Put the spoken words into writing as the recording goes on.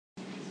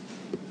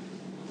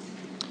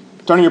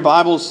Turning your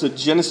Bibles to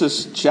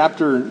Genesis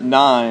chapter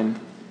 9.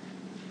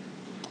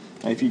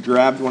 If you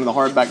grabbed one of the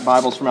hardback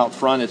Bibles from out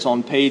front, it's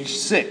on page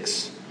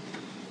 6.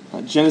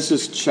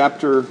 Genesis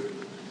chapter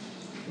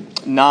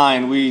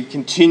 9. We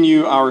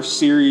continue our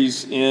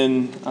series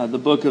in the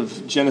book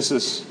of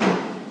Genesis.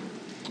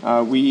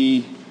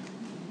 We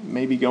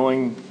may be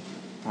going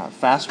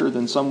faster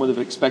than some would have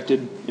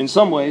expected in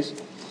some ways.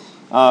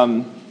 But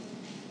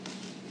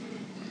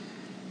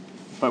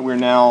we're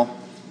now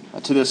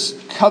to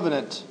this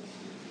covenant,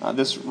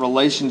 this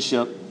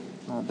relationship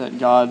that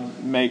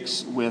God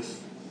makes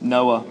with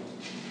Noah.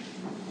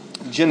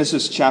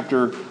 Genesis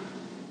chapter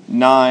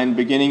 9,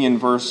 beginning in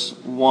verse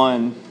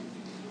 1.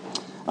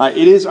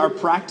 It is our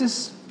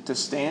practice to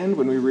stand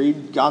when we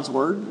read God's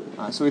Word.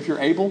 So if you're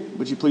able,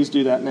 would you please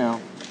do that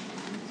now?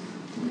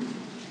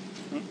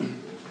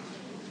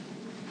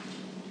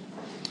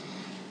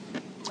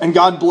 And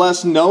God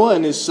blessed Noah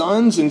and his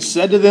sons and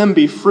said to them,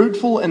 "Be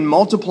fruitful and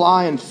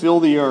multiply and fill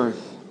the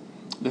earth.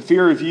 The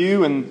fear of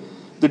you and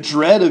the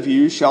dread of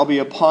you shall be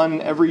upon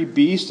every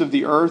beast of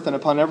the earth and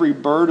upon every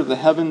bird of the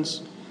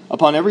heavens,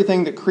 upon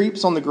everything that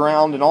creeps on the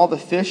ground and all the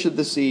fish of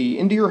the sea.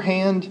 Into your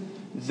hand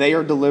they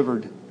are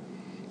delivered.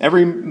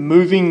 Every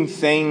moving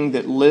thing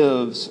that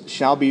lives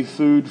shall be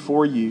food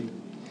for you.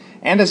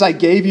 And as I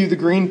gave you the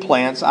green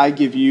plants, I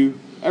give you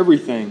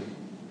everything.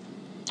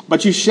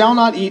 But you shall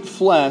not eat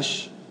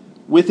flesh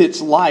with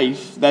its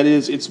life, that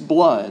is, its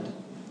blood.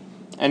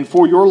 And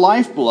for your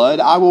lifeblood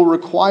I will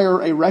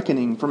require a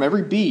reckoning. From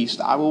every beast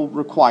I will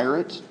require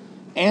it,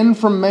 and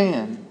from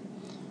man.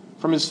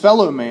 From his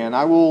fellow man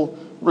I will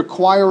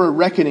require a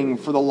reckoning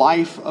for the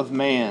life of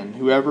man.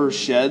 Whoever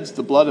sheds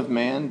the blood of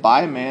man,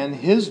 by man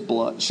his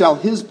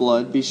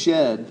blood be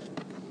shed.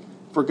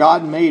 For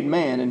God made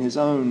man in his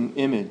own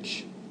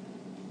image.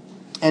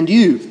 And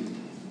you,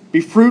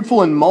 be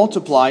fruitful and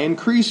multiply,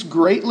 increase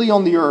greatly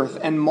on the earth,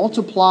 and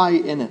multiply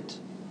in it."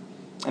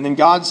 And then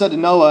God said to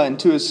Noah and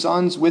to his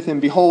sons with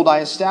him, "Behold, I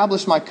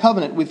establish my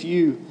covenant with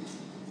you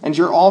and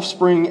your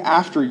offspring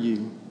after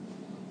you,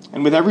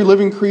 and with every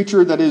living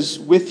creature that is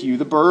with you,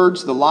 the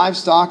birds, the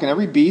livestock, and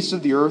every beast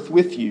of the earth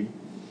with you,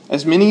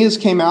 as many as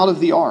came out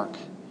of the ark.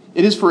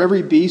 It is for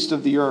every beast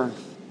of the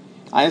earth.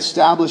 I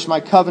establish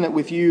my covenant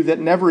with you that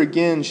never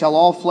again shall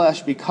all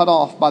flesh be cut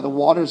off by the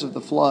waters of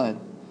the flood,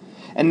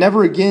 and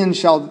never again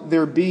shall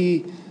there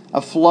be a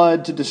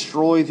flood to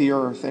destroy the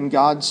earth." And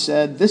God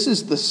said, "This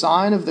is the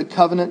sign of the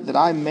covenant that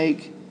I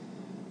make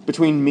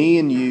between me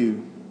and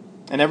you,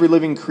 and every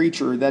living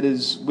creature that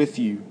is with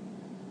you,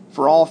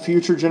 for all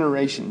future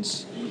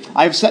generations.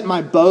 I have set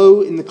my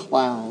bow in the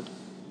cloud,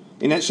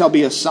 and it shall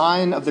be a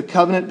sign of the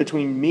covenant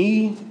between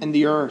me and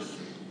the earth.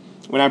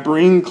 When I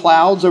bring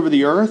clouds over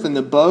the earth, and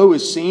the bow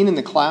is seen in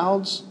the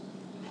clouds,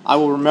 I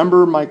will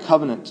remember my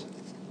covenant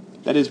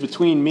that is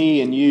between me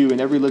and you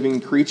and every living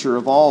creature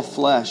of all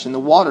flesh, and the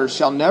waters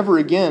shall never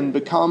again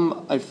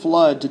become a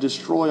flood to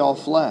destroy all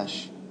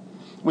flesh.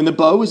 When the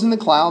bow is in the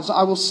clouds,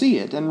 I will see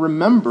it, and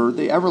remember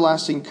the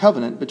everlasting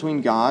covenant between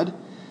God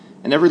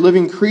and every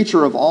living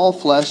creature of all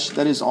flesh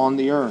that is on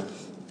the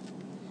earth."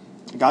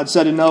 God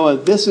said to Noah,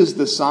 "This is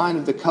the sign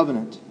of the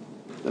covenant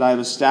that I have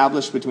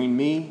established between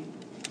me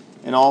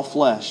and all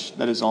flesh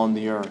that is on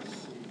the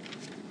earth."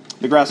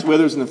 The grass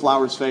withers and the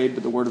flowers fade,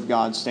 but the word of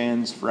God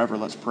stands forever.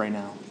 Let's pray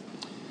now.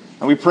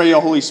 And we pray, O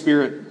Holy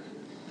Spirit,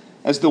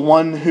 as the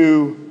one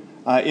who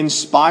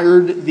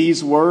inspired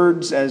these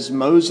words as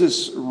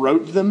Moses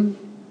wrote them,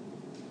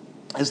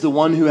 as the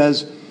one who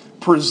has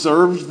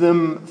preserved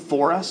them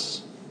for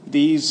us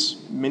these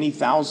many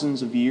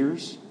thousands of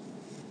years,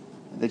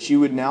 that you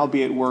would now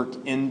be at work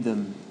in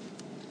them,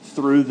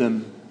 through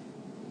them.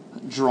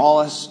 Draw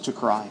us to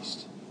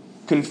Christ.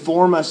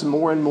 Conform us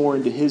more and more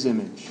into His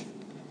image.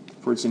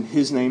 For it's in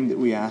His name that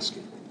we ask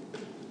it.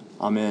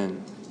 Amen.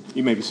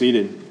 You may be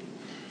seated.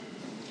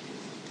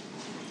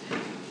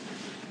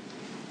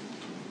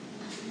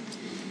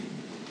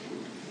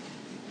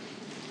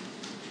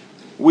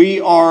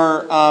 We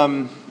are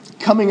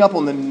coming up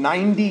on the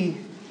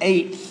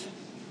 98th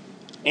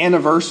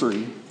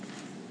anniversary,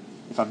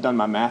 if I've done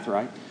my math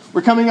right.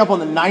 We're coming up on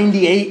the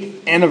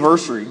 98th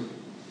anniversary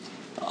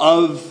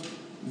of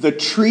the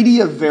Treaty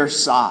of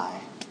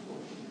Versailles,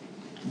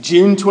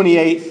 June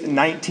 28th,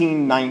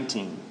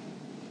 1919.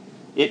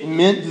 It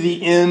meant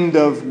the end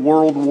of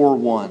World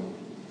War I.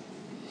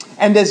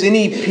 And as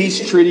any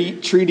peace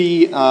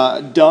treaty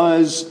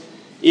does,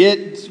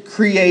 it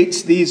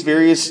creates these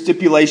various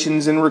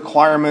stipulations and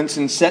requirements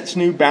and sets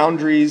new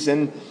boundaries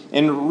and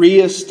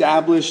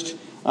reestablished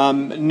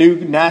new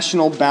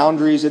national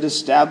boundaries. It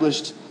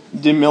established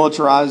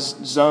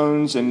demilitarized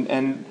zones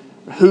and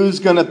who's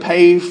going to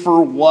pay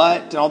for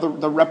what, and all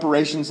the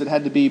reparations that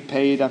had to be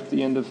paid after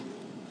the end of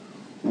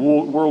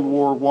World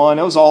War I.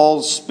 It was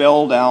all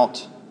spelled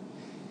out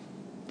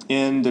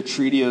in the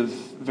Treaty of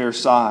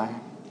Versailles.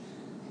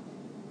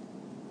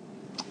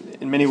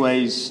 In many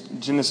ways,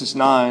 Genesis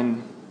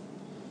 9,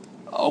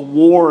 a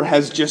war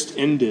has just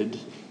ended.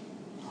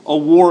 A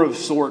war of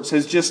sorts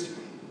has just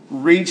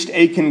reached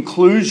a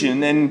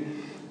conclusion, and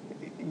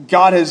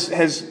God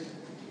has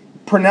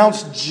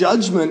pronounced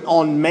judgment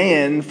on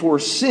man for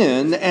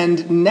sin,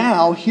 and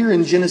now, here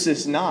in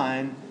Genesis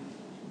 9,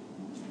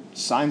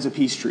 signs a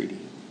peace treaty.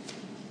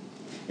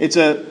 It's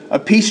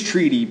a peace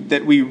treaty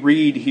that we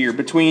read here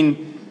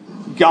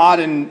between God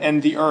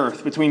and the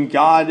earth, between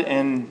God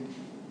and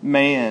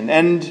man.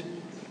 And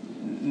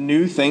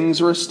new things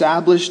are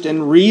established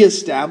and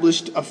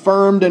reestablished,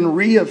 affirmed and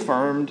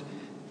reaffirmed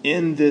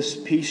in this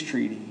peace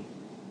treaty.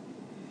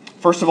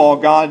 First of all,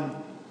 God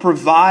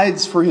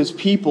provides for his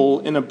people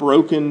in a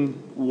broken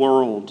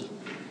world.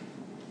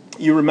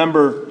 You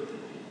remember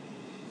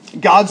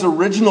God's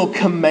original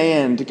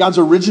command, God's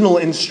original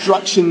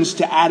instructions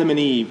to Adam and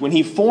Eve. When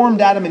he formed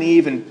Adam and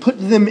Eve and put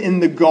them in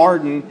the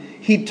garden,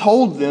 he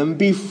told them,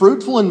 be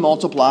fruitful and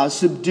multiply,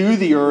 subdue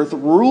the earth,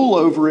 rule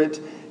over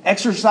it,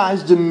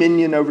 exercise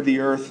dominion over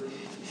the earth,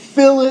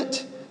 fill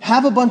it,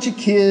 have a bunch of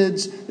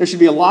kids, there should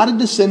be a lot of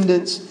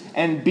descendants,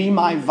 and be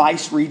my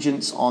vice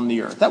regents on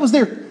the earth. That was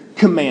their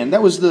command.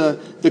 That was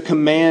the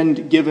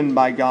command given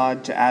by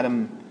God to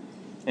Adam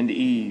and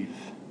Eve.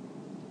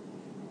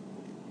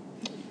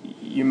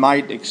 You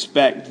might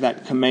expect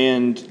that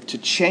command to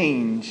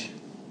change.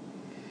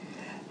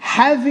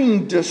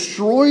 Having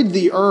destroyed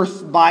the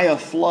earth by a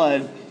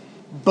flood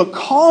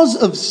because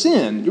of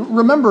sin.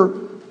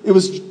 Remember, it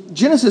was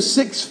Genesis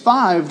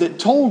 6:5 that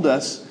told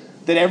us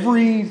that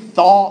every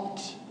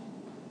thought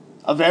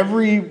of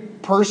every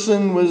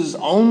person was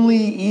only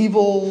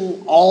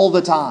evil all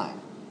the time.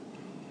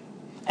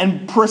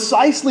 And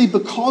precisely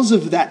because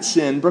of that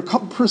sin,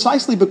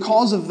 precisely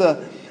because of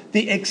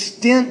the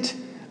extent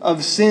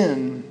of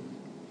sin,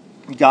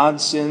 God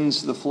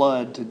sends the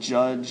flood to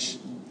judge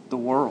the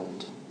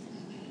world.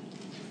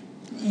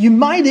 You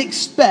might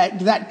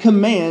expect that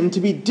command to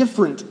be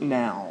different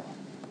now.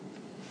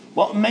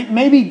 Well,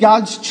 maybe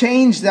God's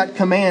changed that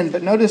command,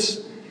 but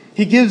notice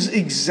he gives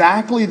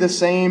exactly the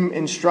same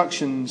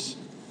instructions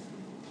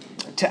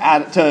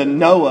to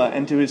Noah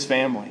and to his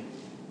family.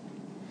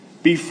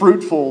 Be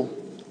fruitful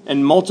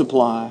and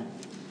multiply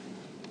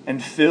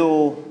and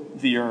fill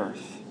the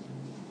earth.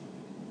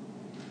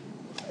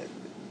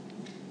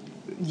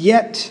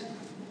 Yet,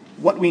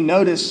 what we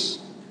notice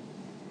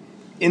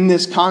in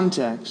this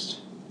context,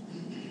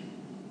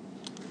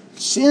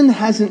 sin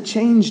hasn't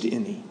changed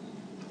any.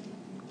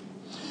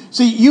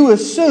 See, you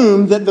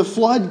assume that the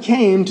flood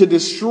came to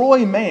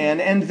destroy man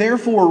and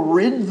therefore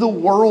rid the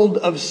world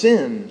of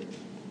sin.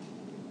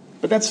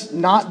 But that's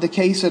not the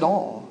case at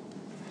all.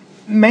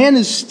 Man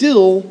is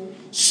still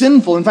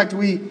sinful. In fact,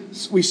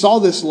 we saw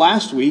this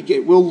last week.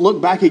 We'll look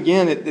back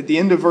again at the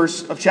end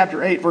of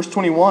chapter 8, verse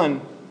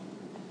 21.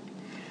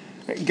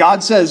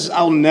 God says,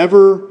 I'll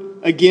never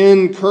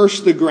again curse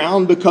the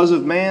ground because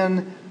of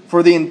man,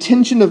 for the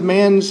intention of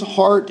man's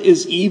heart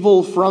is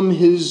evil from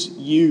his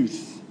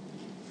youth.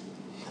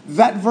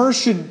 That verse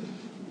should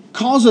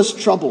cause us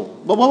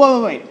trouble. But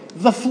wait.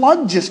 The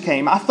flood just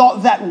came. I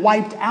thought that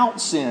wiped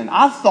out sin.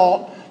 I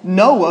thought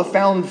Noah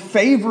found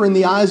favor in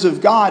the eyes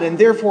of God, and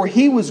therefore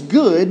he was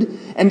good,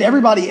 and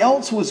everybody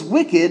else was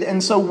wicked.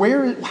 And so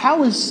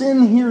how is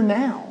sin here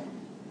now?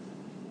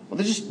 Well,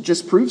 this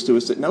just proves to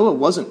us that Noah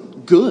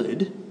wasn't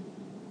good.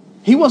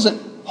 He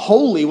wasn't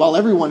holy while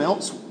everyone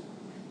else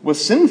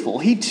was sinful.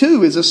 He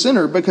too is a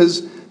sinner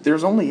because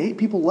there's only 8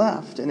 people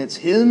left, and it's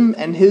him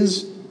and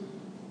his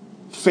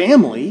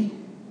family,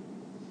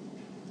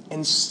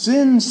 and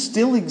sin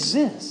still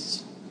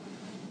exists.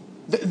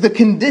 The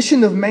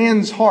condition of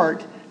man's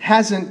heart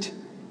hasn't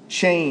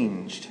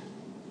changed.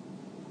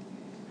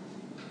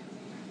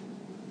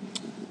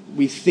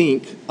 We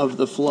think of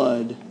the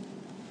flood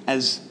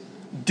as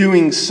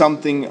doing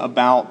something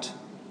about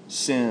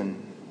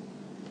sin.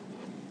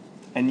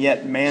 And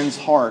yet man's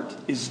heart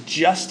is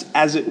just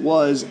as it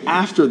was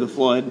after the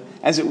flood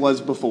as it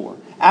was before.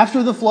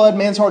 After the flood,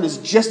 man's heart is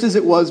just as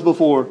it was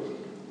before.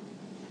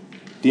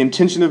 The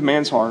intention of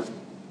man's heart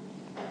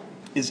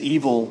is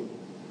evil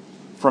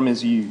from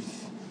his youth.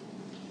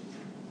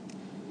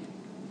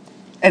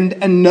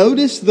 And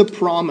notice the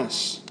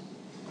promise.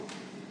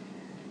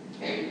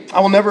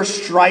 I will never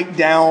strike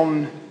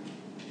down,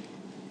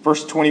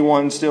 verse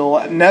 21 still,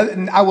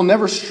 I will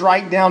never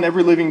strike down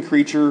every living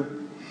creature.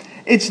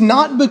 It's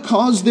not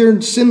because they're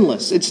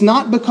sinless. It's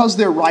not because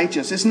they're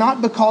righteous. It's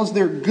not because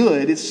they're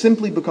good. It's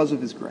simply because of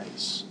his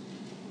grace.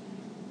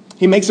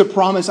 He makes a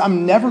promise,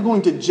 I'm never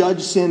going to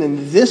judge sin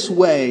in this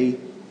way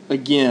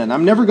again.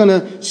 I'm never going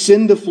to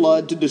send a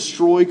flood to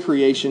destroy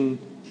creation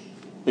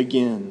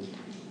again.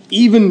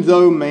 Even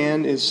though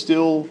man is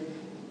still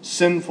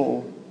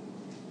sinful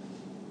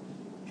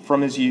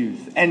from his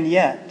youth. And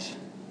yet,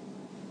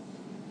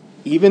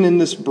 even in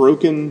this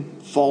broken,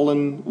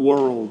 fallen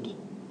world,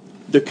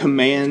 the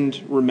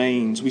command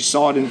remains. We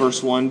saw it in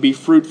verse 1, be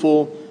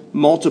fruitful,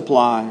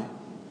 multiply,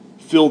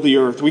 fill the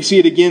earth. We see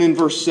it again in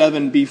verse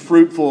 7, be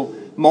fruitful,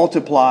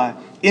 multiply,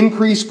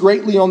 increase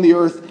greatly on the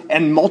earth,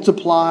 and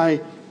multiply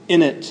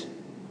in it.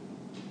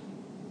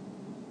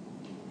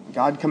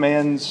 God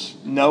commands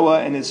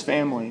Noah and his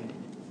family,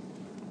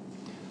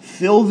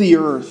 fill the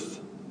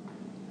earth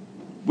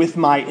with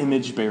my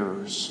image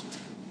bearers.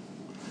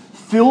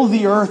 fill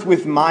the earth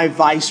with my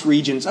vice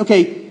regents.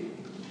 Okay,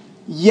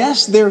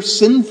 yes, they're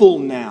sinful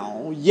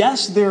now.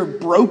 Yes, they're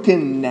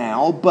broken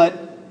now,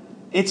 but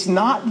it's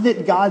not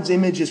that God's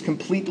image is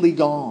completely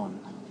gone.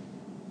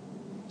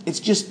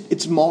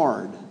 It's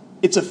marred.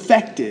 It's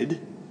affected,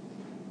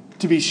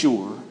 to be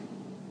sure,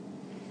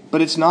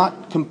 but it's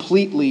not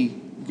completely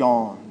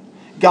gone.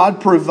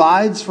 God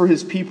provides for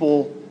his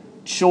people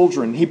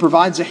children. He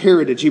provides a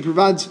heritage. He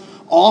provides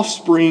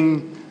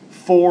offspring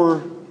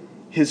for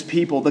his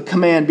people. The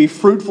command, be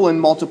fruitful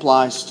and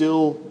multiply,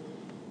 still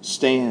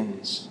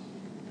stands.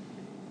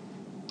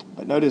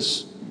 But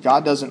notice,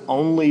 God doesn't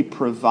only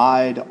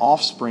provide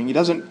offspring. He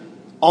doesn't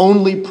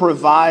only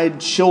provide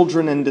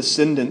children and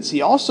descendants.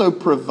 He also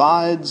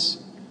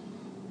provides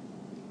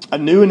a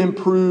new and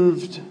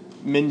improved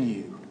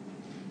menu.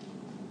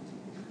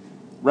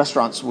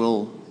 Restaurants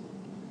will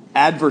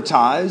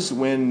advertise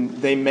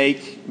when they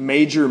make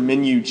major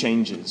menu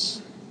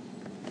changes.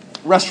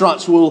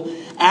 Restaurants will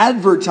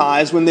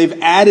advertise when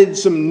they've added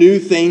some new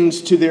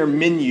things to their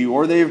menu,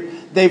 or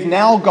they've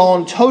now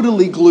gone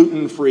totally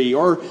gluten-free,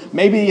 or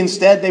maybe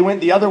instead they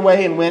went the other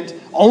way and went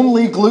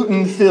only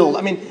gluten-filled.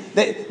 I mean,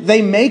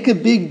 they make a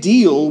big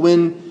deal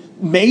when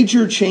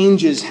major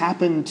changes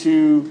happen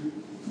to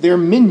their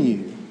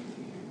menu.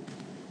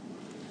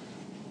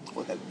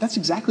 Well, that's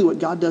exactly what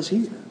God does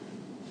here.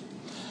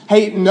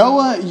 Hey,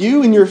 Noah,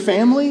 you and your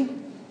family,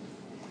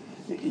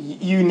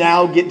 you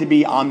now get to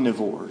be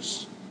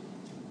omnivores.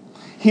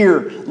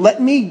 Here,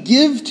 let me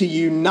give to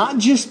you not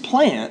just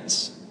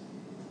plants,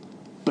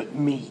 but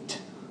meat.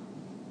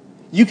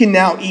 You can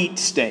now eat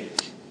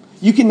steak.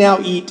 You can now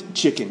eat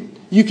chicken.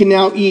 You can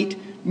now eat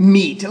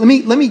meat.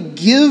 Let me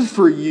give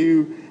for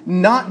you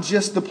not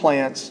just the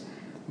plants,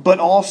 but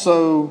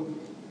also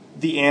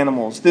the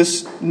animals.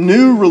 This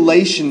new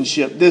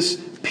relationship, this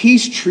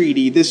peace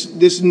treaty,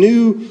 this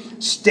new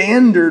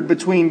standard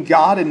between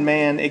God and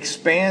man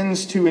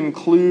expands to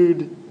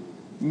include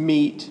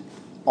meat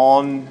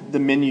on the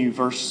menu.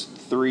 Verse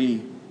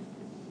 3.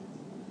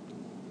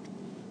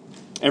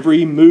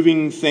 Every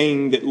moving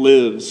thing that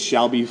lives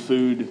shall be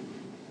food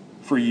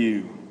for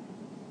you.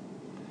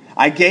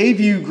 I gave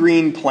you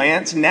green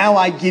plants, now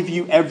I give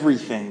you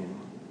everything.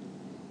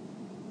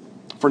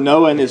 For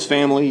Noah and his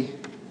family,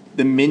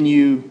 the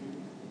menu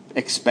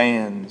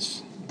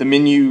expands. The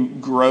menu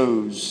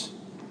grows.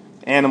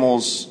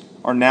 Animals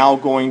are now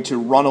going to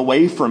run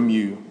away from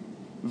you.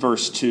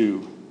 Verse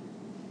 2.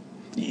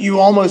 You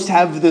almost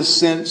have this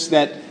sense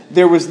that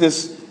there was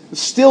this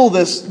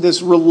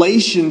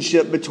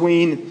relationship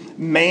between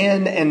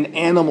man and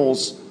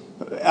animals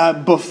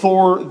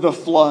before the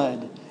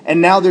flood.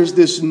 And now there's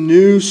this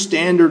new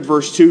standard,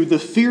 verse 2. The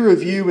fear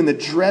of you and the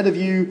dread of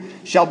you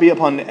shall be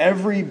upon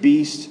every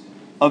beast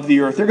of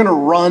the earth. They're going to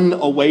run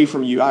away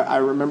from you. I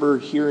remember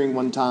hearing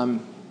one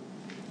time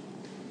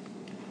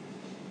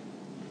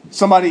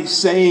somebody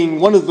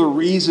saying one of the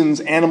reasons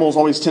animals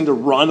always tend to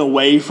run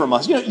away from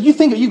us. You know, you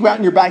think you go out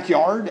in your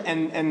backyard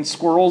and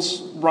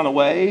squirrels run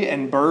away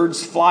and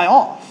birds fly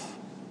off.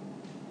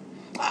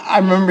 I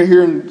remember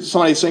hearing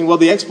somebody saying, well,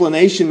 the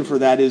explanation for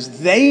that is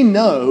they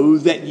know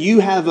that you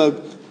have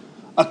a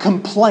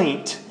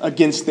complaint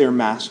against their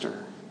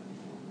master.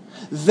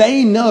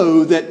 They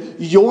know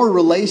that your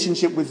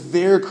relationship with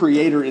their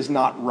creator is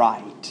not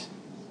right.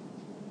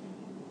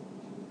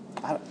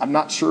 I'm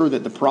not sure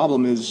that the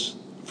problem is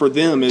for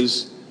them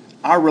is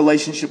our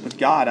relationship with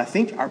God. I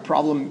think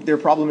their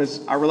problem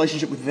is our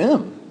relationship with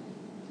them.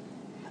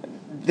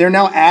 They're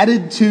now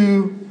added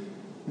to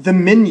the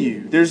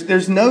menu.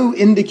 There's no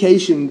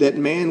indication that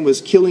man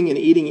was killing and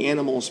eating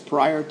animals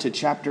prior to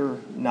chapter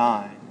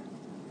 9.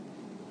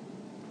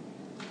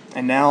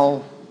 And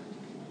now,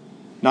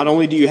 not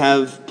only do you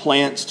have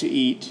plants to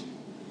eat,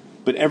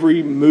 but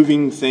every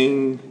moving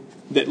thing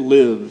that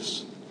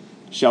lives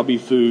shall be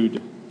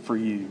food for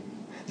you.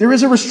 There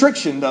is a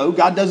restriction, though.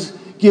 God does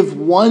give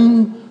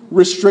one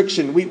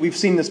restriction. We've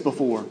seen this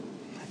before.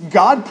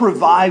 God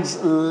provides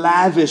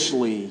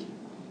lavishly.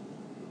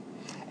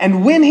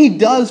 And when he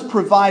does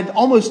provide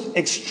almost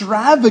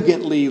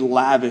extravagantly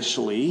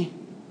lavishly,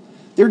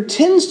 there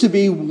tends to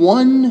be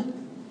one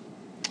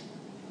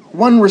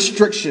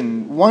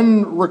restriction,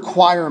 one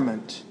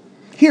requirement.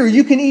 Here,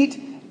 you can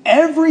eat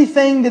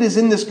everything that is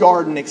in this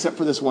garden except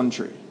for this one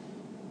tree.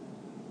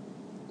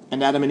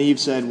 And Adam and Eve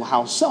said, well,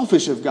 how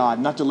selfish of God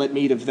not to let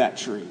me eat of that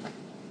tree.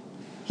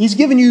 He's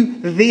given you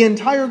the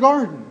entire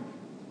garden.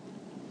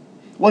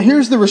 Well,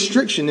 here's the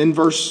restriction in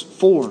verse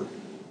 4.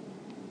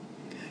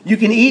 You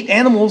can eat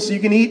animals, you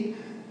can eat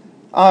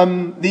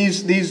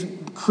these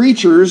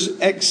creatures,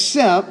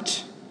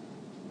 except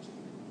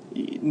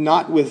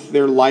not with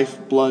their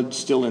lifeblood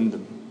still in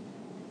them.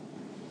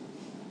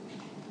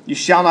 You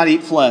shall not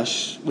eat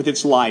flesh with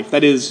its life,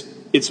 that is,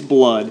 its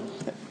blood.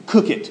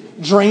 Cook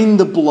it, drain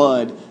the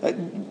blood.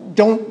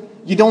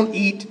 You don't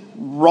eat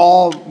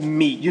raw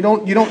meat. You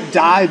don't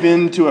dive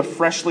into a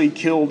freshly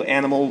killed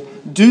animal.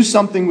 Do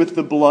something with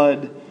the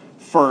blood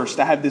first.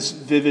 I have this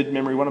vivid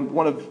memory.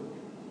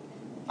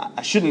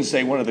 I shouldn't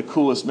say one of the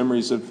coolest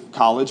memories of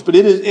college, but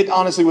it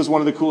honestly was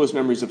one of the coolest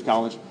memories of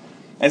college.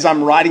 as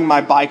I'm riding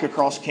my bike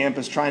across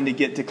campus trying to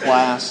get to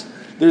class,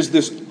 there's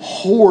this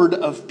horde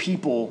of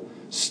people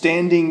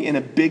standing in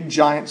a big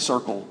giant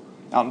circle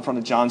out in front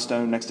of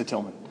Johnstone next to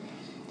Tillman.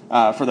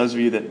 For those of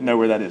you that know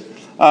where that is.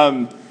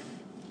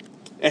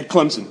 At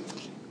Clemson.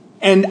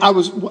 And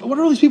what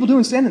are all these people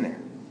doing standing there?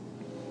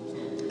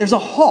 There's a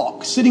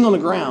hawk sitting on the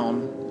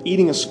ground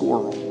eating a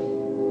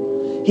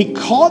squirrel. He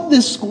caught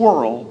this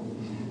squirrel,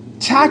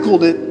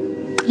 tackled it,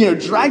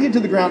 dragged it to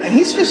the ground, and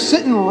he's just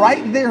sitting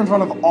right there in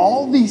front of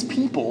all these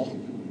people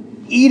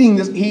eating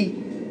this.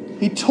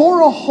 He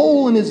tore a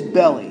hole in his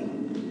belly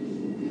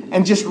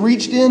and just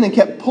reached in and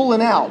kept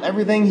pulling out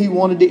everything he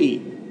wanted to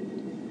eat.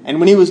 And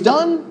when he was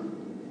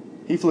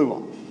done, he flew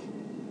off.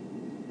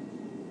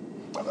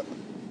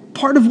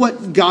 Part of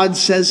what God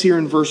says here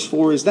in verse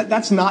 4 is that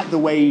that's not the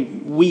way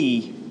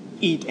we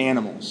eat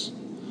animals.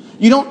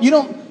 You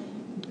don't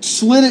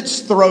slit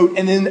its throat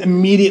and then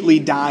immediately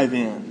dive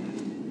in.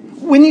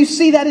 When you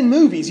see that in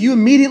movies, you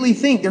immediately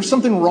think there's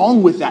something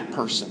wrong with that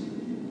person.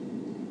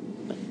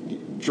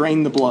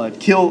 Drain the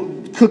blood,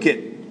 cook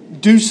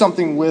it, do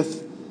something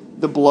with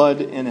the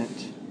blood in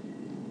it.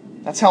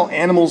 That's how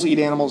animals eat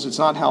animals. It's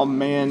not how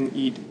man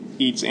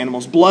eats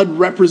animals. Blood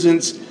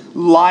represents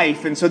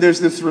life, and so there's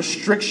this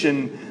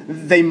restriction.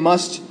 They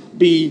must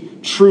be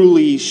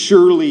truly,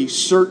 surely,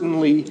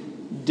 certainly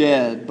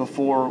dead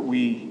before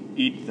we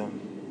eat them.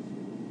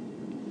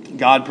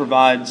 God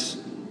provides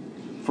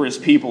for his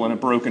people in a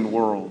broken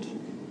world.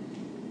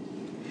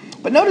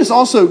 But notice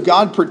also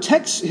God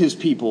protects his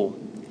people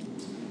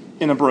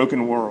in a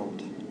broken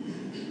world.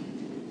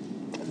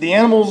 The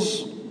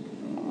animals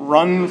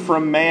run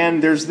from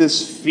man. There's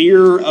this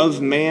fear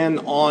of man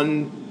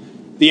on.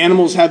 The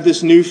animals have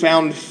this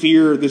newfound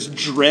fear, this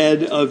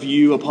dread of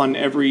you upon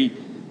every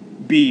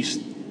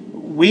beast.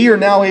 We are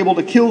now able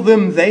to kill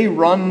them. They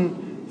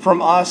run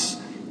from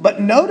us. But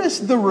notice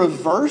the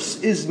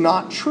reverse is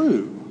not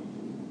true.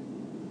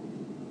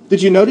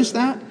 Did you notice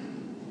that?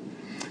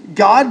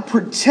 God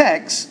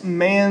protects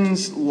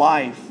man's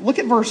life. Look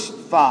at verse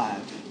 5.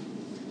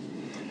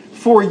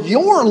 For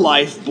your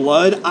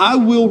lifeblood I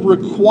will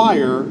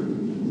require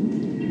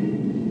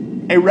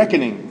a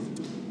reckoning.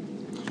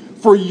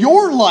 For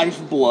your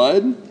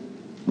lifeblood,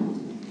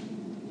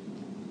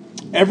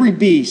 every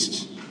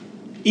beast,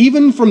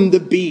 even from the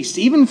beast,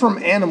 even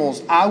from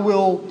animals, I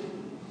will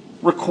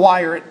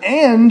require it.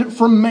 And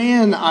from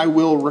man I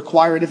will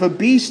require it. If a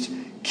beast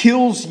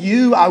kills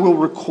you, I will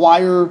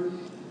require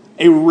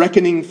a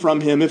reckoning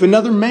from him. If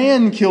another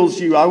man kills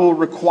you, I will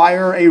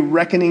require a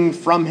reckoning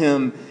from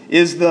him,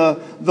 is the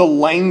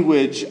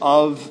language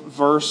of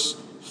verse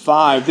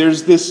 5.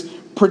 There's this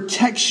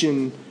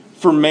protection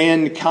for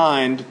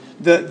mankind.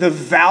 The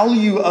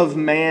value of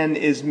man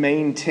is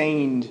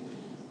maintained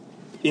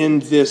in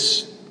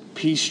this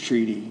peace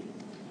treaty.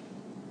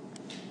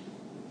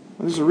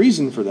 Well, there's a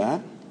reason for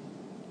that.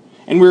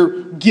 And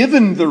we're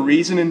given the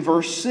reason in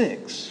verse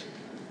 6.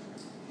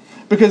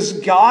 Because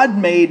God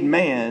made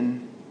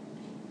man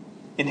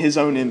in his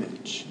own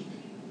image.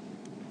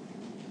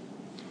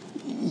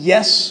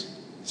 Yes,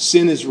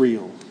 sin is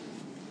real.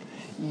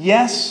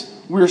 Yes,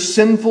 we're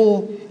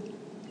sinful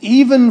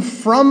even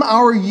from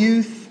our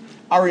youth,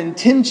 our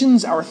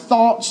intentions, our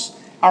thoughts,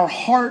 our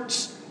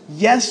hearts.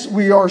 Yes,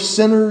 we are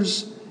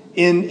sinners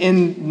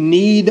in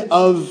need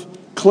of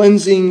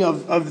cleansing,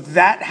 of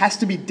that has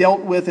to be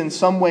dealt with in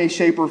some way,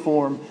 shape, or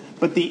form.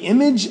 But the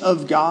image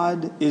of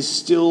God is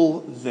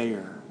still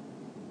there.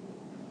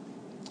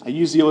 I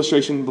used the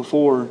illustration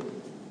before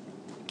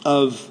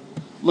of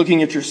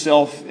looking at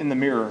yourself in the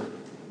mirror.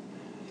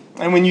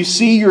 And when you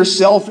see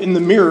yourself in the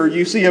mirror,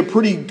 you see a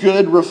pretty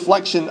good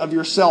reflection of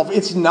yourself.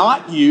 It's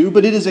not you,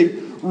 but it is a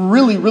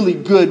really, really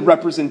good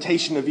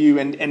representation of you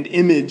and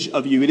image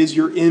of you. It is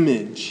your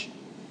image.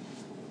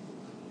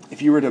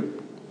 If you were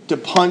to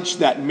punch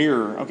that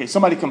mirror, okay,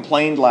 somebody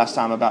complained last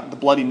time about the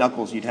bloody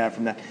knuckles you'd have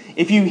from that.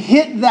 If you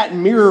hit that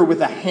mirror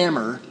with a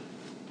hammer,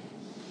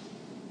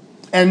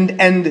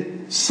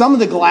 and some of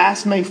the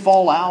glass may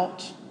fall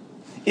out,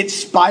 it's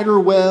spider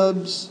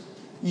webs,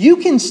 you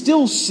can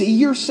still see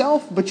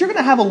yourself, but you're going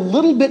to have a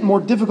little bit more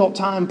difficult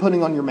time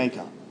putting on your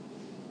makeup.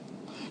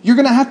 You're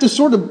going to have to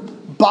sort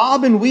of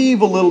bob and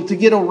weave a little to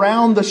get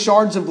around the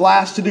shards of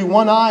glass to do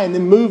one eye and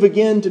then move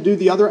again to do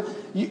the other.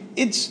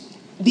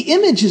 The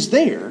image is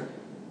there,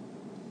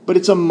 but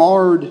it's a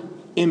marred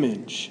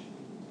image.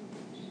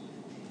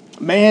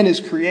 Man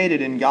is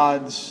created in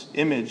God's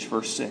image,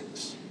 verse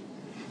 6.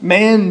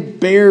 Man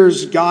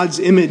bears God's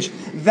image.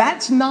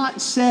 That's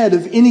not said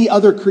of any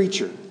other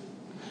creature.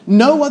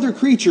 No other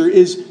creature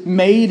is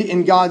made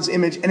in God's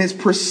image, and it's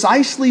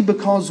precisely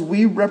because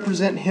we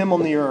represent him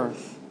on the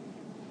earth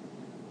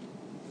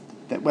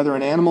that whether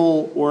an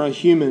animal or a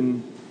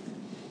human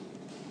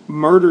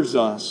murders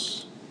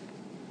us,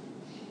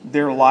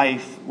 their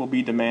life will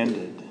be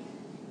demanded.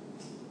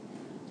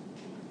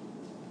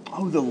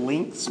 Oh, the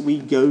lengths we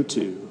go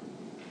to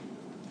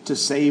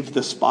save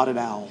the spotted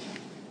owl.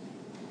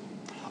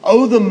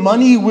 Oh, the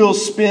money we'll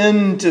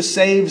spend to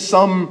save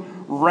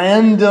some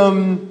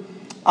random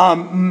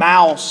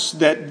mouse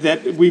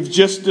that we've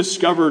just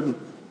discovered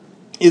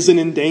is an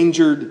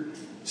endangered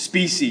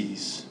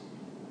species,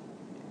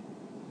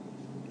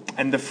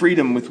 and the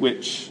freedom with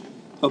which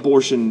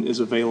abortion is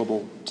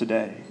available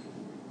today.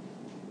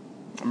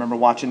 I remember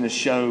watching this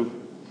show.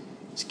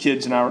 The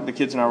kids and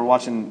I were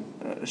watching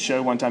a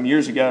show one time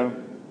years ago.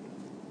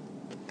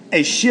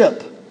 A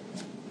ship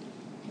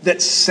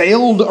that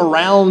sailed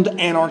around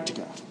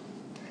Antarctica,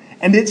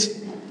 and its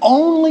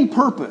only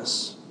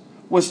purpose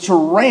was to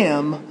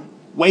ram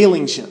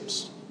whaling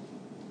ships.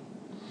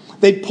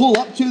 They'd pull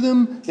up to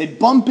them, they'd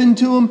bump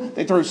into them,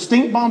 they'd throw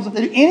stink bombs,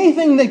 they'd do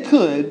anything they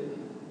could.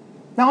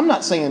 Now, I'm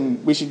not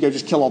saying we should go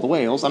just kill all the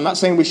whales. I'm not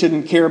saying we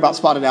shouldn't care about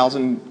spotted owls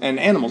and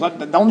animals.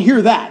 Don't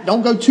hear that.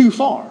 Don't go too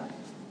far.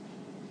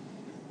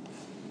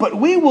 But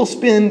we will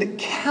spend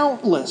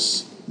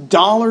countless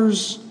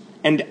dollars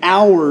and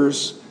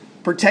hours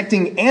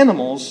protecting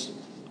animals,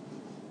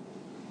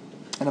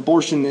 and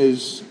abortion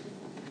is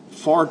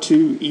far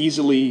too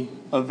easily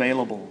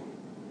available.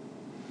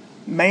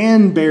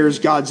 Man bears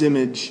God's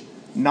image,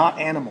 not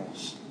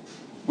animals.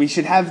 We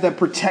should have the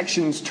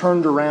protections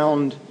turned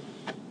around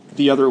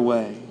the other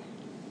way.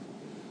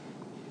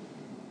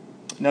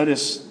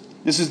 Notice,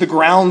 this is the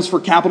grounds for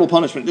capital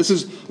punishment. This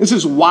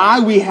is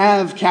why we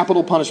have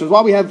capital punishment,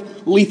 why we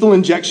have lethal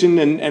injection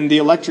and the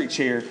electric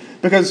chair.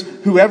 Because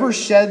whoever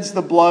sheds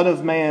the blood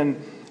of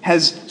man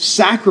has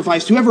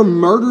sacrificed, whoever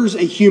murders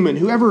a human,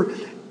 whoever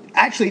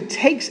actually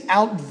takes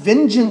out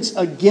vengeance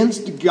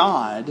against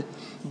God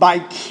by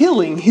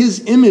killing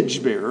his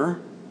image bearer,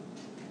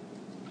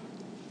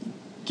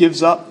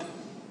 gives up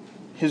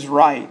his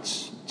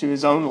rights to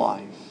his own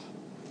life.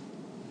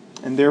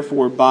 And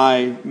therefore,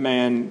 by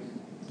man,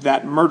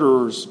 that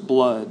murderer's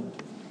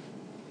blood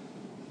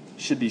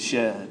should be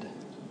shed.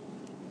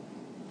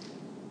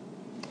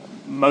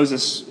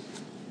 Moses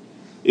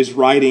is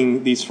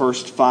writing these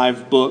first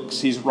 5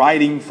 books. He's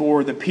writing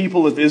for the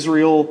people of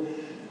Israel,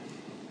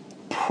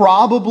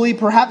 probably,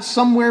 perhaps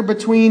somewhere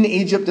between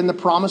Egypt and the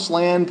Promised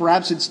Land.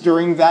 Perhaps it's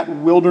during that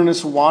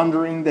wilderness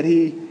wandering that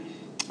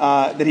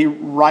he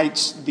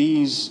writes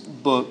these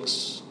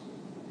books.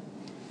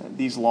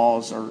 These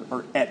laws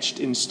are etched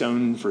in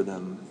stone for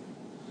them.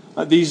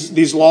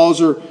 These laws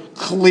are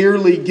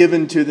clearly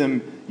given to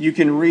them. You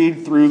can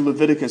read through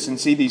Leviticus and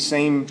see these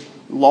same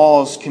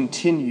laws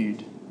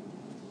continued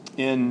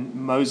in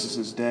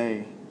Moses'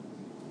 day.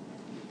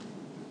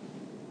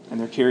 And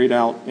they're carried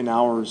out in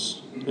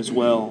ours as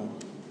well.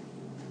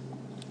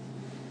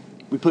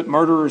 We put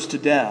murderers to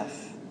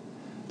death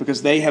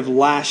because they have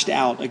lashed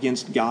out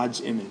against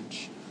God's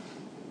image.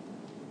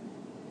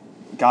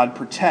 God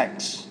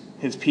protects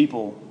his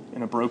people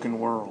in a broken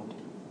world.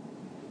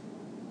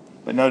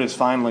 But notice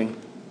finally,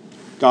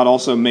 God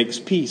also makes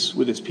peace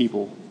with his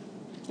people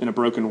in a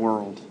broken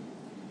world.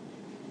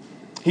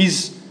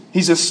 He's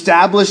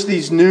established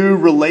these new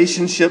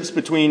relationships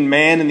between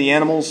man and the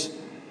animals,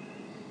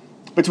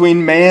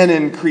 between man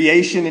and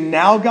creation, and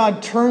now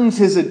God turns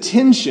his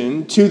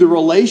attention to the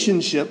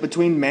relationship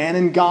between man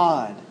and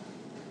God.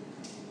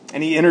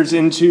 And he enters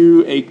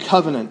into a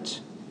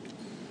covenant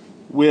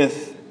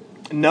with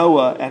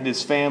Noah and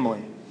his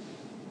family.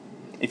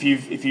 If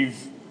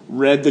you've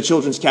read the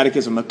Children's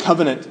Catechism, a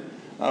covenant,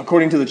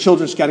 according to the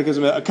Children's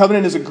Catechism, a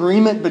covenant is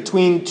agreement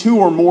between 2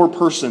 or more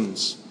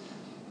persons.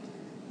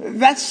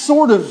 That's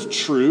sort of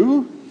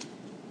true.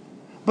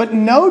 But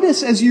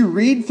notice as you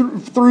read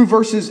through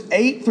verses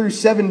 8 through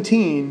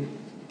 17,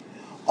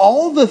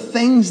 all the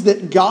things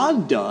that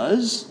God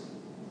does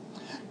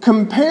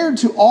compared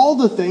to all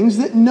the things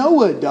that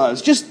Noah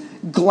does. Just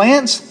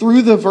glance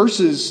through the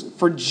verses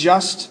for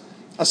just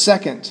a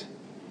second.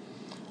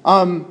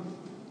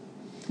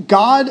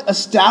 God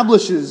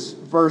establishes,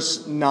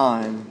 verse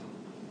 9.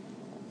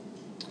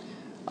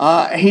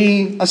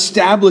 He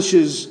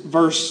establishes,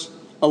 verse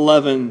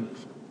 11.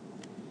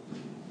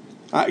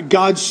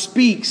 God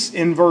speaks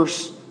in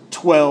verse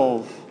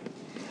 12.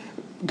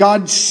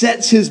 God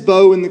sets his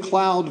bow in the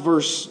cloud,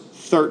 verse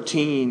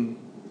 13.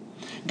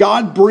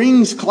 God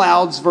brings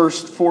clouds,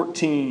 verse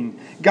 14.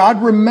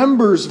 God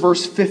remembers,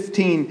 verse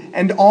 15.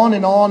 And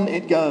on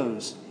it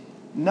goes.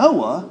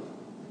 Noah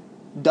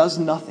does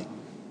nothing.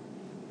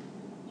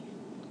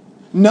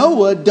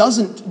 Noah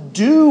doesn't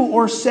do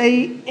or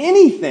say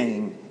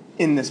anything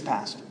in this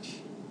passage.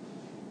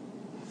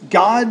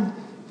 God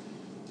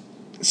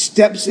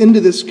steps into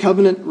this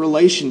covenant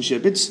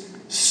relationship. It's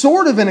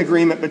sort of an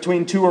agreement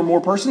between 2 or more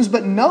persons,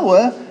 but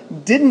Noah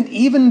didn't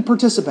even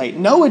participate.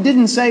 Noah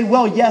didn't say,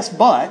 well, yes,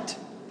 but.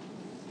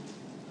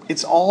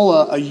 It's all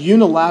a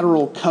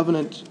unilateral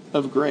covenant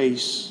of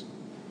grace.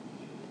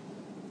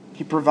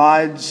 He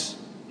provides,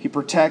 he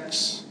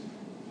protects,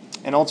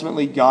 and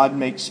ultimately God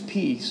makes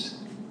peace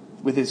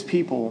with his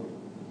people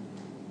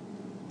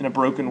in a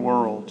broken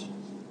world.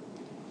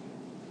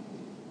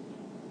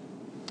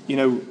 You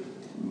know,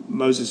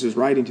 Moses is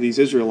writing to these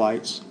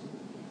Israelites.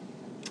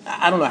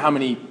 I don't know how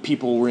many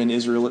people were in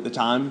Israel at the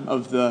time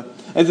of the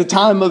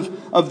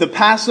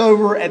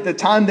Passover, at the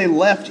time they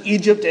left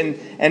Egypt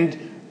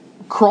and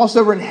crossed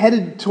over and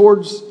headed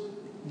towards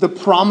the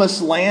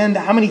promised land.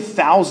 How many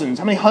thousands,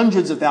 how many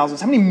hundreds of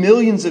thousands, how many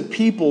millions of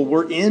people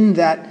were in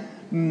that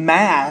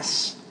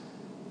mass,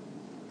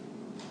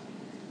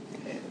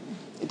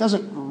 it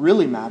doesn't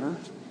really matter.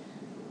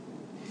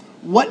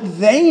 What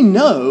they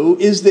know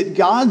is that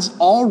God's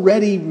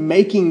already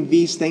making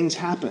these things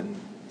happen.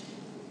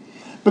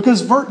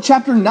 Because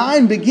chapter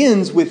 9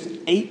 begins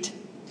with 8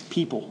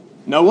 people.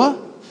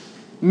 Noah,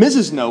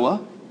 Mrs.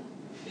 Noah,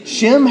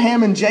 Shem,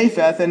 Ham, and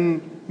Japheth,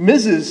 and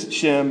Mrs.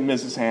 Shem,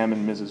 Mrs. Ham,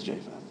 and Mrs.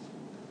 Japheth.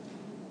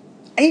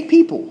 8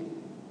 people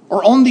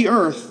are on the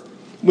earth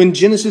when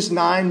Genesis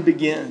 9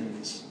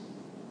 begins.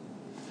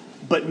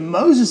 But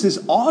Moses'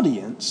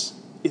 audience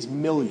is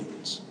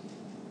millions.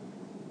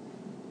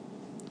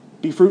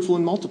 Be fruitful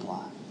and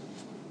multiply.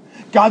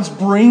 God's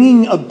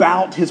bringing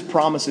about his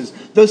promises.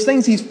 Those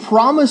things he's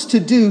promised to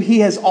do, he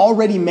has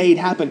already made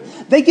happen.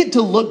 They get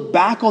to look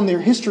back on their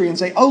history and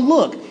say, oh,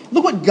 look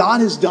what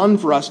God has done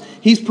for us.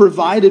 He's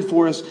provided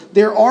for us.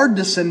 There are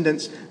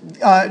descendants.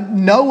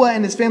 Noah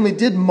and his family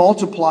did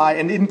multiply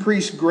and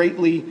increase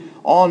greatly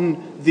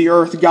on the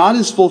earth. God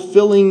is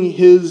fulfilling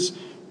his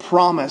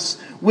promise,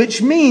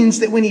 which means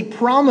that when he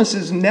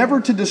promises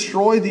never to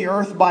destroy the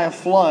earth by a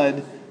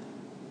flood,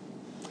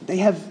 they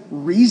have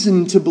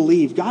reason to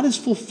believe God is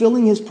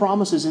fulfilling his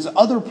promises. His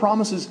other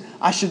promises,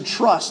 I should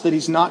trust that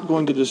he's not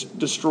going to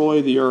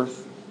destroy the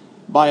earth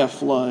by a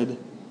flood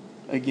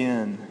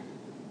again.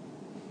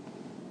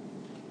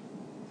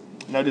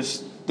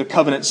 Notice the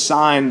covenant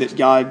sign that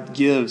God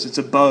gives. It's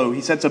a bow.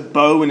 He sets a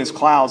bow in his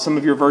cloud. Some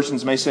of your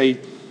versions may say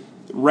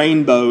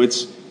rainbow.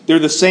 They're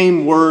the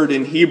same word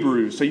in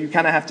Hebrew, so you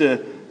kind of have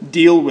to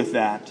deal with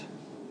that.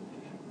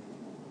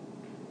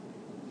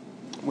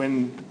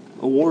 When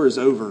a war is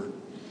over,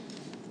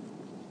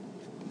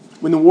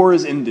 when the war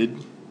is ended,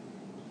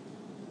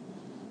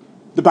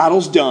 the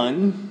battle's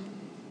done,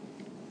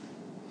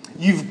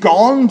 you've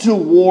gone to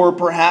war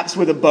perhaps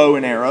with a bow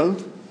and arrow,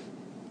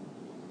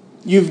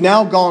 you've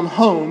now gone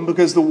home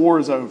because the war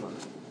is over.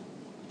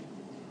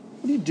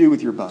 What do you do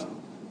with your bow?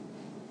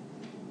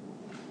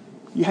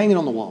 You hang it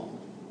on the wall.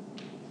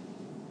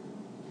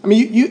 I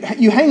mean,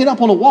 you hang it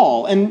up on a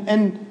wall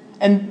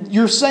and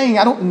you're saying,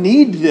 I don't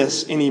need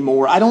this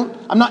anymore.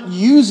 I'm not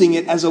using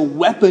it as a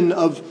weapon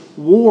of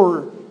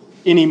war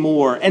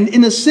anymore. And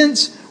in a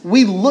sense,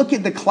 we look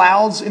at the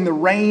clouds in the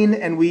rain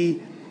and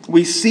we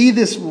see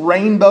this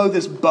rainbow,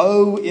 this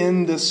bow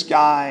in the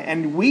sky,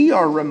 and we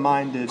are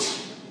reminded,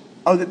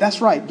 oh, that's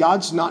right.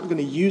 God's not going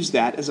to use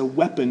that as a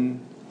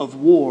weapon of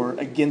war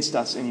against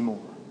us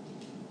anymore.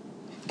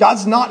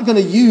 God's not going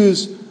to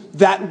use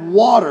that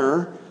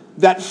water,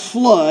 that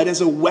flood,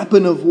 as a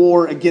weapon of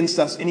war against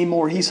us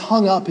anymore. He's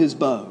hung up his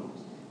bow.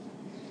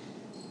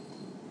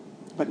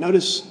 But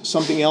notice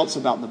something else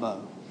about the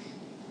bow.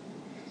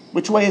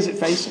 Which way is it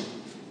facing?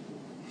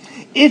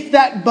 If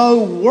that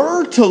bow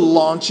were to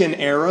launch an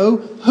arrow,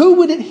 who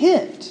would it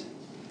hit?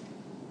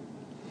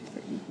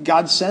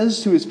 God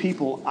says to his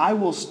people, I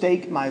will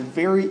stake my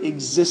very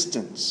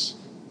existence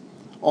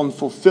on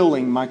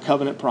fulfilling my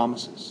covenant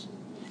promises.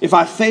 If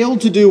I fail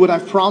to do what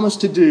I've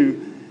promised to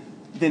do,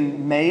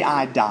 then may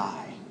I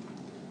die.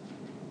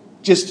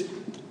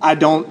 I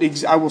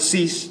will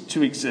cease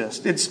to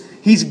exist.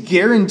 He's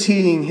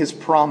guaranteeing his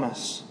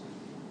promise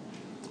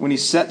when he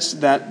sets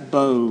that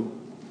bow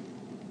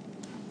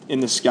in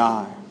the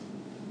sky.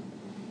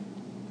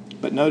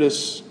 But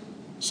notice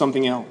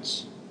something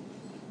else.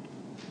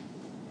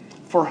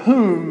 For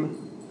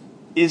whom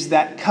is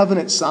that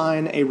covenant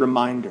sign a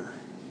reminder?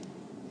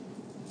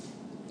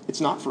 It's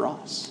not for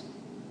us.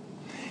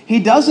 He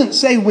doesn't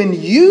say, when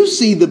you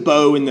see the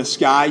bow in the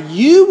sky,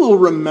 you will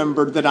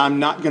remember that I'm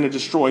not going to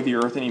destroy the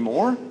earth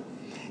anymore.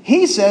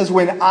 He says,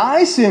 when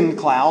I send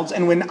clouds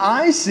and when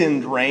I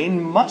send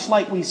rain, much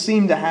like we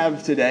seem to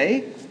have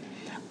today,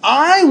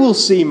 I will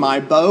see my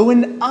bow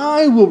and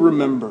I will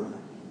remember.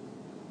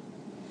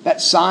 That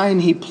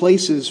sign he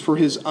places for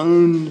his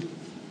own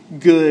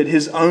good,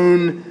 his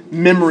own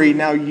memory.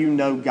 Now you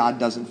know God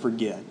doesn't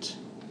forget.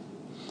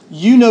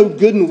 You know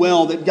good and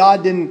well that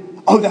God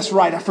didn't, oh, that's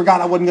right, I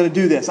forgot I wasn't going to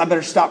do this. I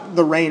better stop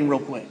the rain real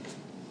quick.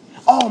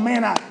 Oh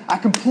man, I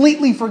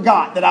completely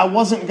forgot that I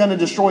wasn't going to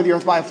destroy the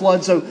earth by a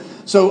flood,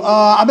 so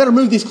I better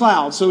move these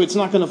clouds so it's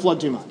not going to flood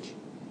too much.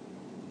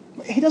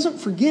 He doesn't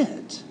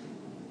forget.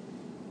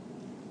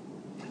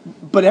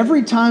 But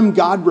every time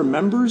God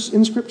remembers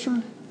in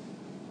Scripture,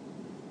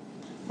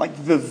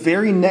 like the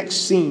very next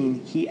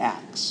scene, he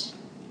acts.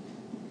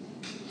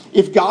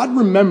 If God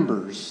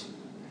remembers,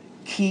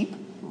 keep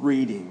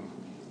reading,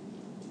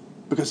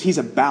 because he's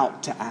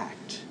about to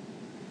act.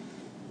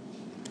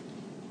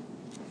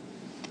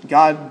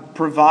 God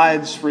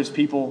provides for his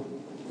people.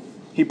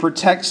 He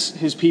protects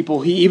his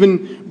people. He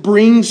even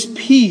brings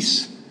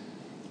peace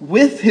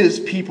with his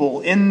people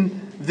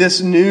in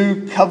this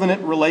new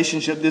covenant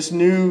relationship, this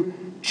new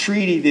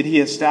treaty that he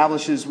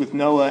establishes with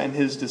Noah and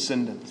his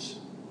descendants.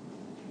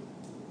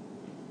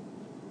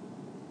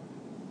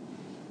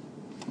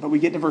 But we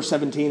get to verse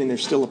 17 and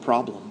there's still a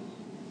problem.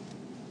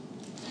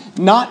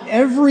 Not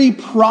every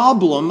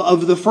problem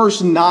of the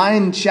first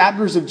 9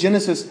 chapters of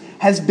Genesis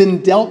has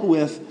been dealt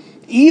with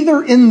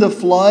either in the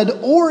flood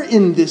or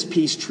in this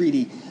peace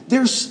treaty.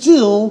 there's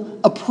still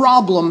a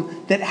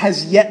problem that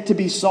has yet to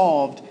be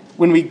solved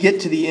when we get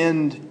to the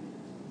end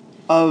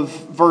of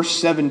verse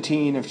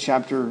 17 of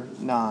chapter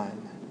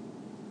 9.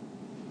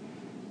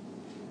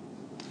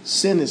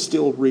 Sin is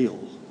still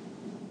real.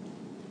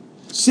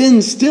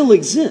 Sin still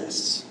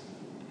exists.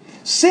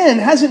 Sin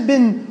hasn't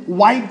been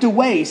wiped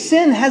away.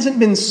 Sin hasn't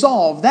been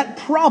solved. That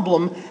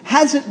problem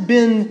hasn't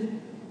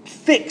been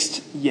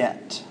fixed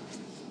yet.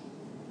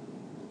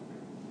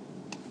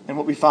 And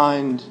what we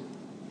find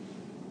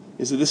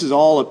is that this is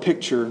all a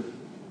picture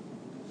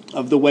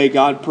of the way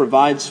God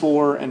provides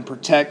for and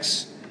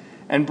protects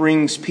and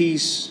brings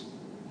peace,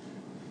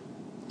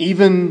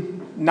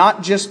 even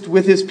not just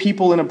with his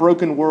people in a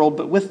broken world,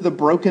 but with the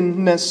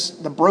brokenness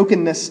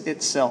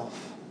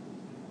itself.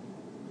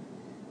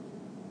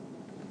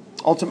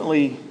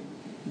 Ultimately,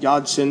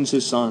 God sends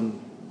his Son.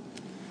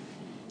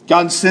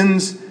 God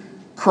sends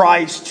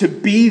Christ to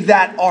be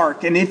that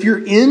ark. And if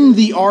you're in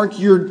the ark,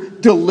 you're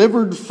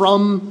delivered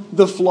from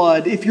the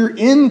flood. If you're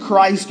in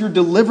Christ, you're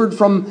delivered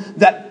from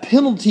that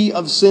penalty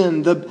of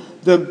sin,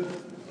 the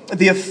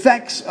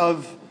effects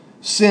of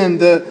sin,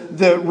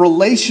 the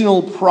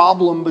relational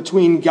problem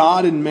between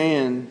God and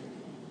man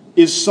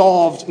is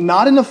solved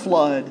not in a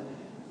flood,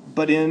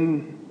 but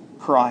in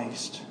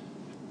Christ.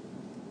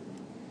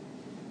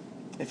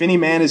 If any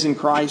man is in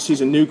Christ, he's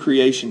a new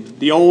creation.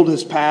 The old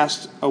has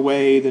passed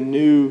away, the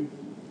new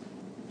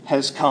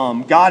has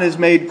come. God has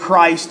made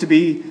Christ to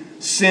be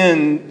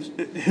sin,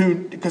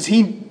 because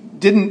he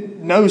didn't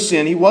know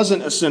sin, he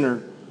wasn't a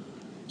sinner,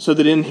 so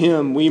that in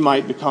him we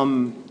might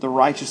become the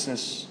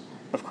righteousness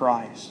of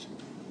Christ.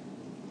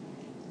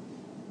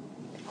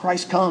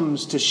 Christ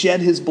comes to shed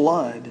his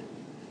blood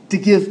to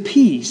give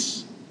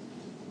peace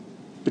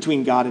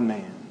between God and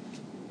man.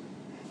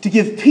 To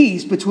give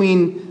peace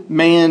between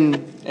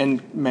man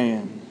and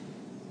man.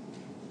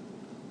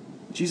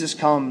 Jesus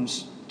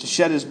comes to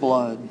shed his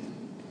blood,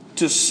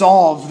 to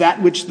solve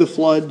that which the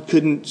flood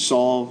couldn't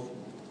solve,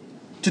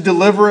 to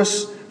deliver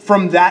us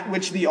from that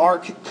which the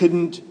ark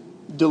couldn't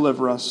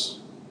deliver us,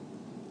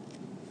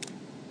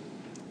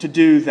 to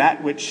do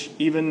that which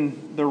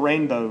even the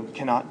rainbow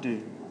cannot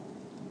do.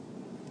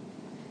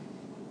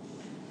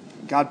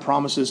 God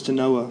promises to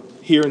Noah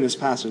here in this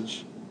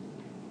passage,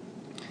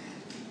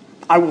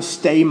 I will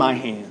stay my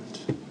hand.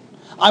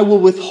 I will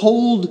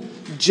withhold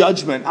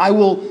judgment. I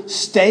will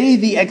stay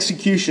the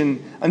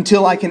execution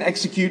until I can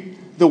execute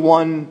the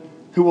one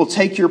who will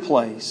take your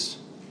place,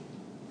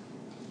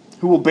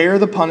 who will bear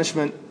the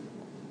punishment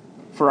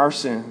for our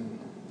sin.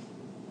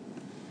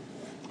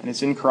 And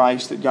it's in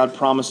Christ that God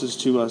promises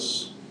to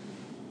us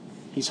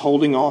he's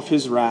holding off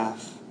his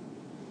wrath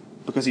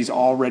because he's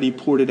already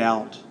poured it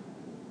out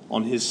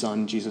on his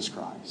Son, Jesus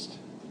Christ.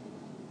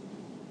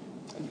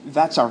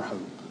 That's our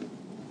hope.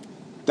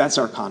 That's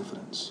our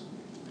confidence.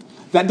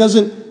 That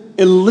doesn't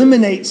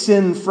eliminate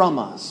sin from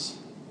us,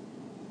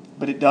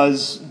 but it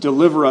does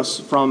deliver us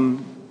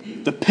from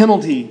the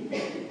penalty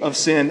of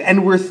sin.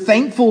 And we're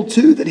thankful,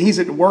 too, that he's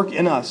at work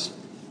in us,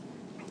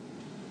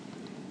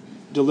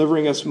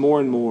 delivering us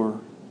more and more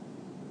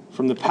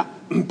from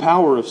the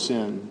power of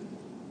sin.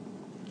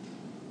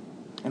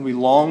 And we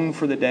long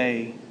for the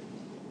day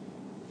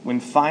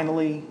when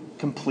finally,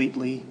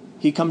 completely,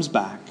 he comes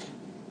back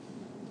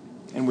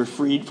and we're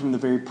freed from the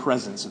very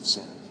presence of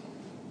sin.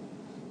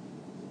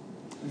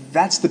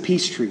 That's the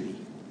peace treaty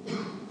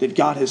that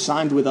God has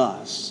signed with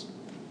us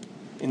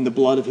in the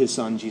blood of his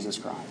Son, Jesus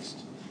Christ.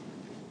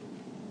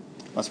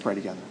 Let's pray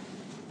together.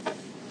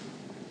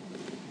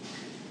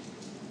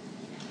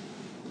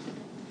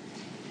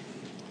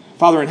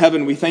 Father in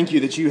heaven, we thank you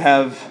that you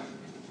have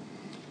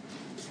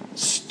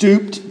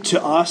stooped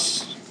to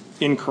us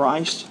in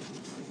Christ,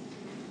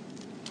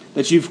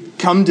 that you've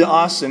come to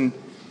us and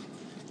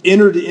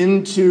entered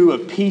into a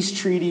peace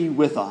treaty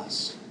with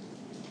us.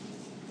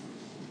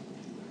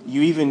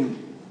 You even,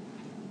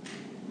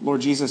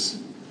 Lord Jesus,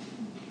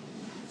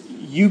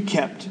 you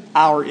kept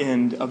our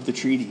end of the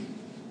treaty.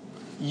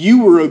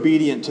 You were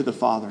obedient to the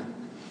Father.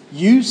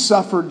 You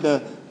suffered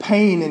the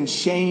pain and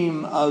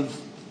shame of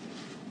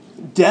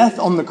death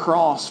on the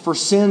cross for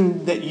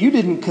sin that you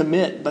didn't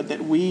commit, but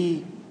that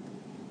we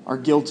are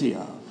guilty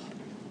of.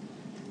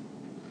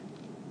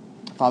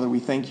 Father, we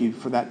thank you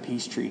for that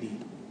peace treaty.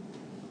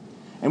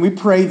 And we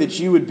pray that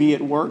you would be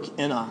at work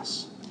in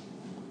us.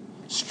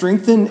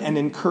 Strengthen and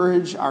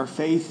encourage our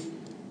faith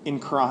in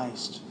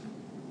Christ,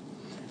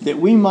 that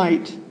we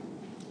might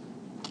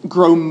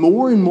grow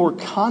more and more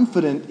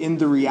confident in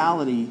the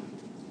reality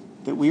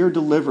that we are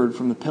delivered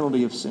from the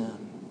penalty of sin.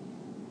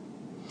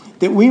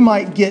 That we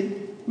might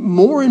get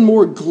more and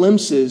more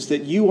glimpses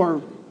that you are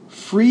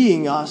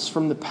freeing us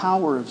from the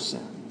power of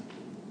sin.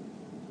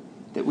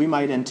 That we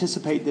might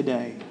anticipate the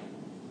day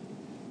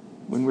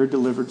when we're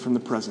delivered from the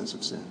presence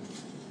of sin.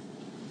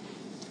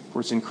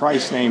 For it's in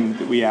Christ's name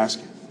that we ask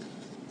it.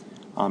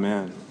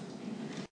 Amen.